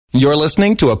You're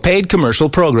listening to a paid commercial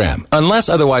program. Unless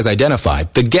otherwise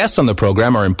identified, the guests on the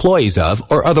program are employees of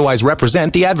or otherwise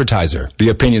represent the advertiser. The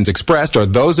opinions expressed are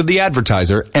those of the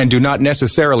advertiser and do not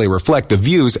necessarily reflect the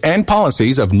views and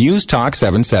policies of News Talk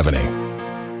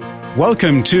 770.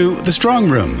 Welcome to The Strong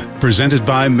Room, presented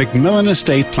by MacMillan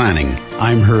Estate Planning.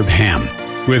 I'm Herb Ham.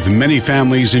 With many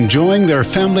families enjoying their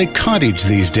family cottage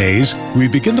these days, we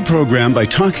begin the program by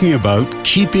talking about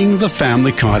keeping the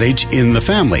family cottage in the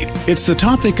family. It's the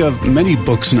topic of many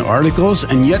books and articles,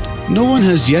 and yet no one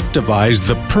has yet devised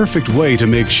the perfect way to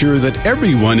make sure that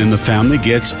everyone in the family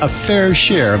gets a fair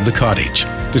share of the cottage.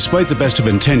 Despite the best of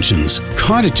intentions,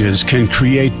 cottages can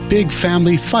create big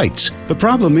family fights. The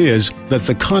problem is that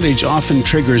the cottage often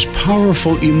triggers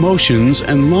powerful emotions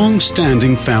and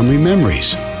long-standing family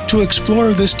memories. To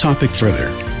explore this topic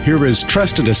further, here is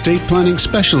trusted estate planning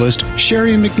specialist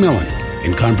Sherry MacMillan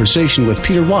in conversation with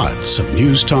Peter Watts of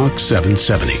News Talk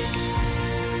 770.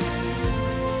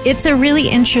 It's a really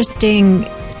interesting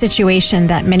situation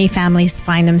that many families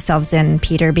find themselves in,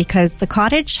 Peter, because the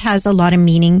cottage has a lot of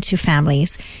meaning to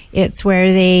families. It's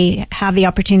where they have the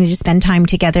opportunity to spend time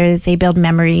together. They build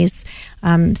memories.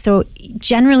 So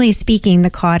generally speaking, the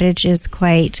cottage is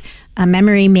quite a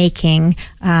memory-making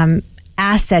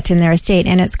asset in their estate,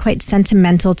 and it's quite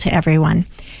sentimental to everyone.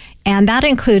 And that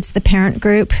includes the parent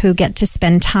group who get to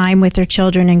spend time with their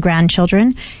children and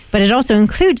grandchildren, but it also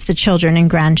includes the children and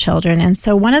grandchildren. And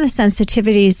so one of the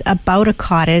sensitivities about a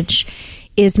cottage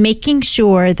is making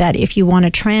sure that if you want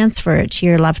to transfer it to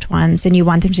your loved ones and you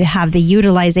want them to have the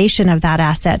utilization of that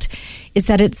asset, is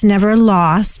that it's never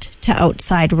lost to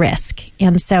outside risk.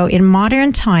 And so in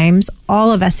modern times,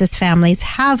 all of us as families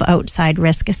have outside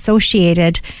risk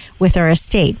associated with our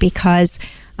estate because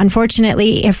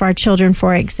unfortunately, if our children,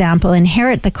 for example,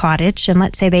 inherit the cottage, and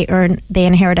let's say they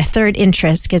inherit a third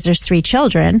interest because there's 3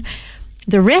 children,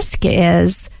 the risk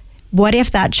is, what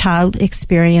if that child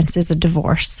experiences a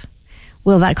divorce?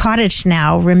 Will that cottage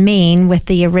now remain with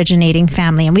the originating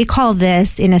family? And we call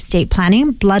this, in estate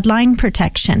planning, bloodline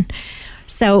protection.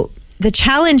 So the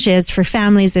challenge is for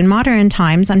families in modern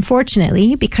times,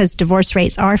 unfortunately, because divorce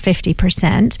rates are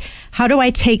 50%, how do I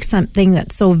take something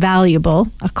that's so valuable,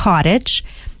 a cottage,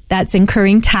 that's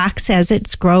incurring tax as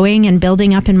it's growing and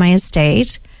building up in my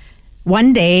estate,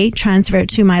 one day transfer it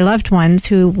to my loved ones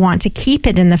who want to keep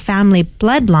it in the family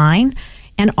bloodline,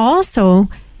 and also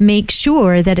make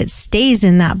sure that it stays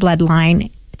in that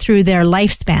bloodline through their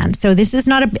lifespan. So this is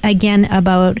not, again,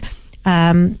 about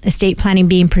estate planning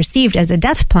being perceived as a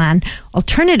death plan.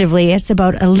 Alternatively, it's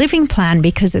about a living plan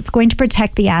because it's going to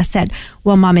protect the asset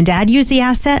while mom and dad use the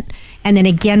asset, and then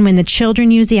again when the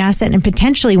children use the asset, and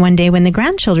potentially one day when the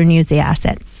grandchildren use the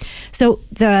asset. So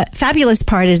the fabulous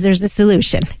part is there's a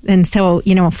solution. And so,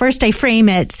 first I frame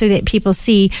it so that people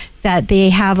see that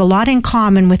they have a lot in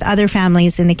common with other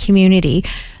families in the community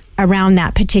around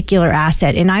that particular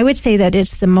asset. And I would say that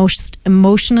it's the most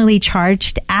emotionally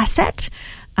charged asset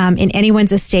in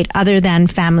anyone's estate other than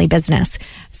family business.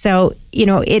 So,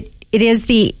 it is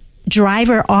the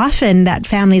driver often that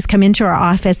families come into our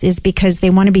office is because they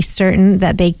want to be certain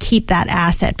that they keep that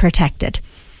asset protected.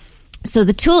 So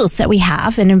the tools that we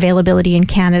have and availability in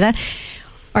Canada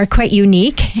are quite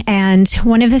unique. And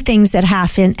one of the things that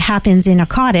happens in a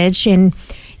cottage, and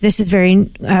this is very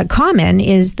common,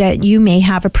 is that you may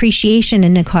have appreciation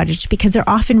in a cottage because they're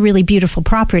often really beautiful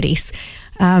properties.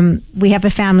 We have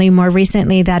a family more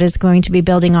recently that is going to be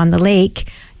building on the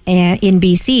lake in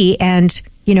BC, and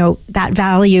that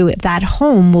value, that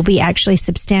home will be actually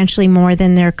substantially more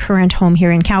than their current home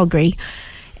here in Calgary.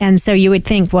 And so you would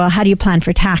think, well, how do you plan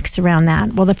for tax around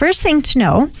that? Well, the first thing to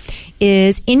know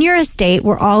is in your estate,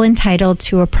 we're all entitled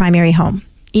to a primary home.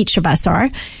 Each of us are.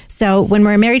 So when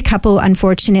we're a married couple,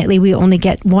 unfortunately, we only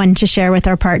get one to share with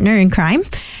our partner in crime.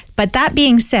 But that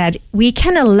being said, we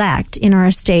can elect in our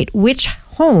estate which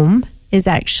home is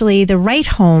actually the right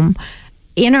home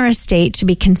in our estate to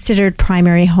be considered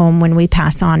primary home when we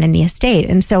pass on in the estate.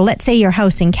 And so let's say your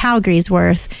house in Calgary is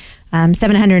worth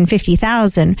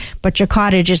 $750,000, but your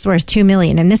cottage is worth $2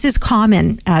 million. And this is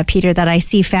common, Peter, that I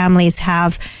see families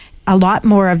have a lot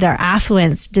more of their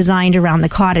affluence designed around the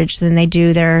cottage than they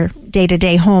do their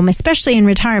day-to-day home, especially in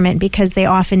retirement, because they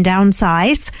often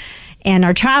downsize and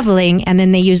are traveling, and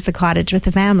then they use the cottage with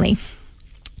the family.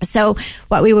 So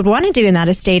what we would want to do in that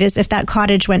estate is if that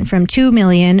cottage went from $2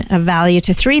 million of value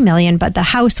to $3 million, but the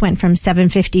house went from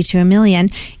 $750,000 to $1 million,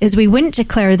 is we wouldn't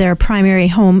declare their primary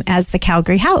home as the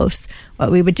Calgary house.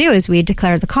 What we would do is we'd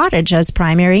declare the cottage as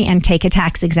primary and take a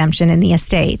tax exemption in the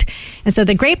estate. And so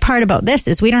the great part about this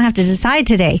is we don't have to decide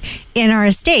today. In our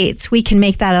estates, we can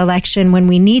make that election when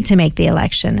we need to make the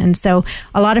election. And so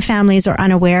a lot of families are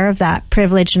unaware of that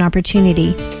privilege and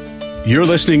opportunity. You're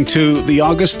listening to the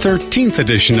August 13th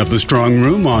edition of The Strong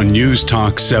Room on News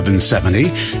Talk 770,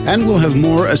 and we'll have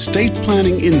more estate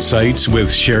planning insights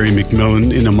with Sherry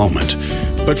MacMillan in a moment.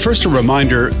 But first, a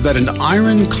reminder that an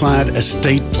ironclad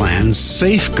estate plan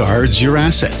safeguards your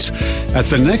assets. At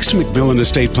the next MacMillan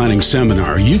Estate Planning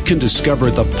Seminar, you can discover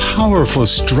the powerful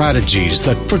strategies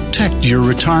that protect your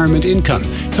retirement income,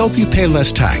 help you pay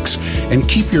less tax, and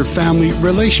keep your family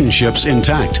relationships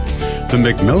intact. The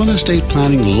MacMillan Estate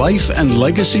Planning Life and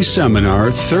Legacy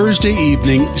Seminar, Thursday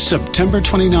evening, September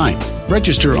 29th.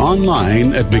 Register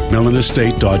online at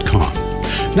MacMillanEstate.com.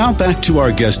 Now back to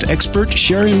our guest expert,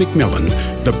 Sherry MacMillan,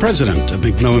 the president of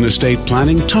MacMillan Estate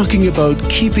Planning, talking about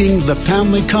keeping the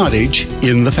family cottage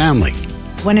in the family.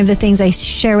 One of the things I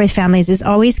share with families is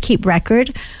always keep record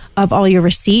of all your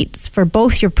receipts for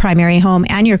both your primary home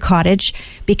and your cottage,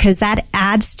 because that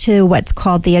adds to what's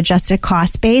called the adjusted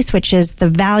cost base, which is the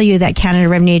value that Canada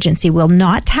Revenue Agency will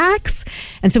not tax.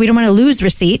 And so we don't want to lose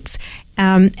receipts.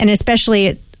 And especially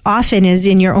it often is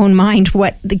in your own mind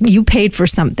what you paid for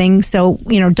something. So,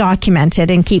 document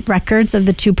it and keep records of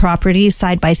the two properties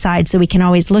side by side so we can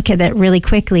always look at it really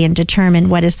quickly and determine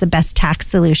what is the best tax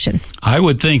solution. I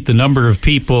would think the number of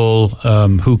people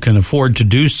who can afford to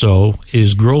do so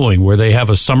is growing, where they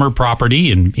have a summer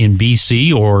property in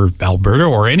BC or Alberta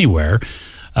or anywhere.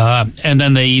 And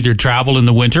then they either travel in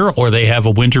the winter or they have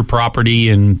a winter property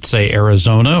in, say,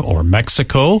 Arizona or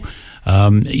Mexico.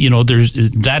 There's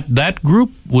that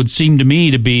group would seem to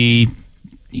me to be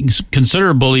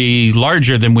considerably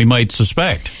larger than we might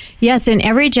suspect. Yes, and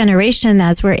every generation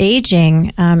as we're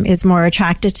aging is more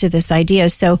attracted to this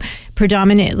idea. So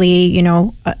predominantly,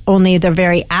 only the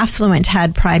very affluent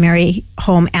had primary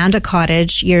home and a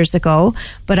cottage years ago.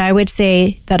 But I would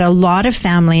say that a lot of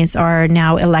families are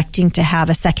now electing to have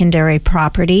a secondary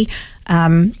property.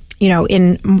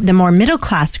 In the more middle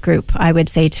class group, I would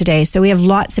say today. So we have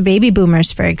lots of baby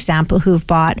boomers, for example, who've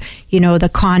bought, the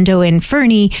condo in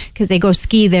Fernie because they go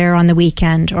ski there on the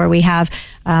weekend. Or we have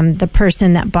the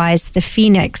person that buys the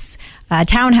Phoenix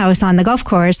townhouse on the golf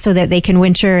course so that they can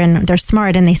winter, and they're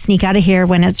smart and they sneak out of here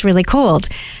when it's really cold.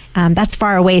 That's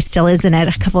far away still, isn't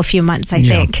it? A few months, I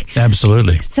think.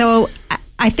 Absolutely. So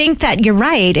I think that you're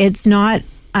right. It's not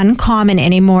uncommon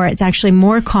anymore. It's actually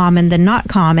more common than not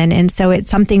common. And so it's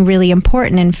something really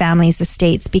important in families'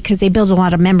 estates because they build a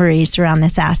lot of memories around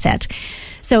this asset.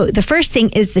 So the first thing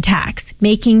is the tax,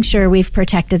 making sure we've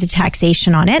protected the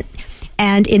taxation on it.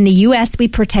 And in the U.S., we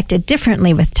protect it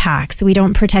differently with tax. We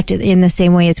don't protect it in the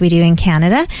same way as we do in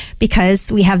Canada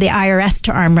because we have the IRS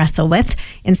to arm wrestle with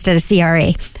instead of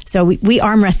CRA. So we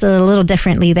arm wrestle a little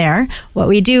differently there. What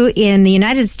we do in the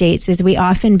United States is we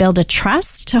often build a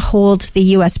trust to hold the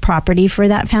U.S. property for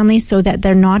that family so that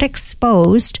they're not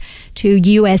exposed to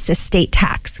U.S. estate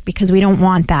tax because we don't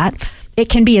want that. It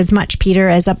can be as much, Peter,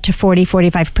 as up to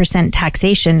 45%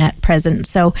 taxation at present.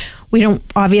 So we don't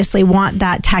obviously want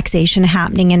that taxation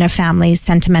happening in a family's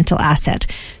sentimental asset.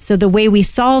 So the way we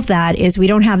solve that is we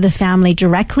don't have the family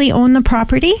directly own the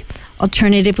property.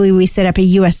 Alternatively, we set up a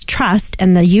U.S. trust,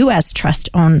 and the U.S. trust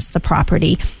owns the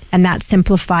property, and that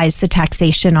simplifies the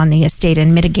taxation on the estate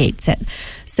and mitigates it.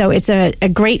 So it's a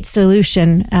great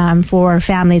solution for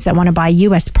families that want to buy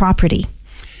U.S. property.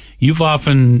 You've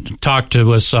often talked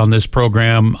to us on this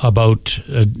program about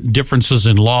differences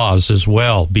in laws as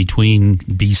well between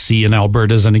BC and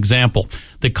Alberta as an example.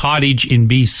 The cottage in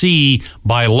BC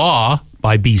by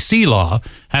BC law,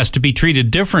 has to be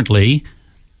treated differently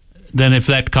than if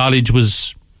that cottage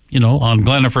was, on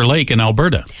Glenifer Lake in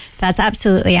Alberta. That's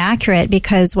absolutely accurate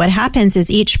because what happens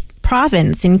is each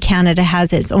province in Canada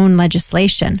has its own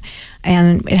legislation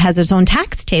and it has its own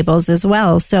tax tables as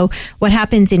well. So what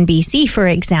happens in BC, for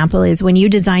example, is when you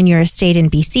design your estate in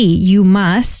BC, you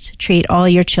must treat all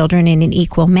your children in an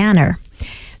equal manner.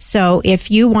 So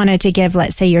if you wanted to give,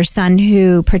 let's say, your son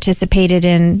who participated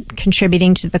in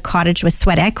contributing to the cottage with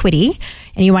sweat equity,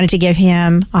 and you wanted to give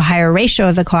him a higher ratio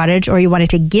of the cottage, or you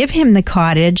wanted to give him the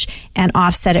cottage and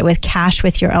offset it with cash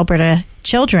with your Alberta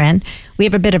children, we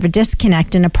have a bit of a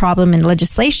disconnect and a problem in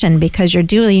legislation because you're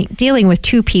dealing with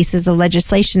two pieces of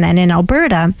legislation. And in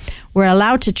Alberta, we're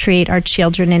allowed to treat our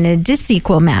children in a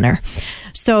disequal manner.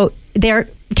 So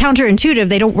counterintuitive.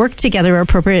 They don't work together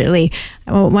appropriately.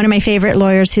 One of my favorite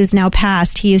lawyers who's now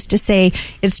passed, he used to say,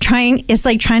 it's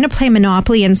like trying to play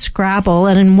Monopoly and Scrabble,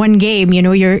 and in one game,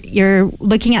 you're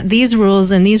looking at these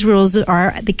rules, and these rules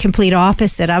are the complete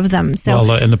opposite of them. So,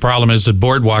 well, and the problem is that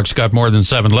Boardwalk's got more than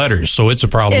 7 letters, so it's a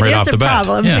problem right off the bat.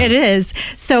 It is.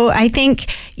 So I think,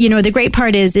 the great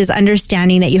part is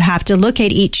understanding that you have to look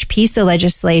at each piece of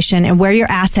legislation and where your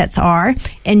assets are,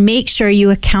 and make sure you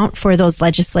account for those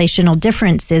legislational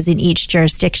differences in each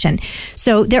jurisdiction.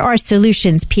 So there are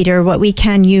solutions, Peter. What we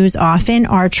can use often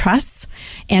are trusts,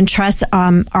 and trusts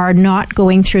are not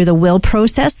going through the will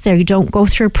process. They don't go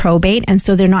through probate, and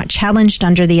so they're not challenged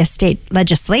under the estate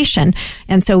legislation,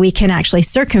 and so we can actually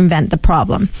circumvent the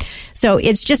problem. So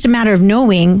it's just a matter of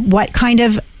knowing what kind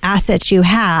of assets you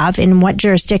have in what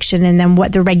jurisdiction, and then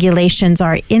what the regulations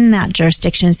are in that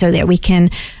jurisdiction, so that we can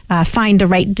find the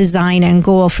right design and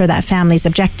goal for that family's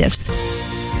objectives.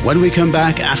 When we come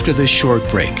back after this short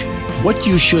break, what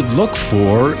you should look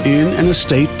for in an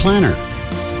estate planner.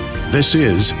 This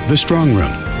is The Strong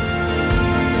Room.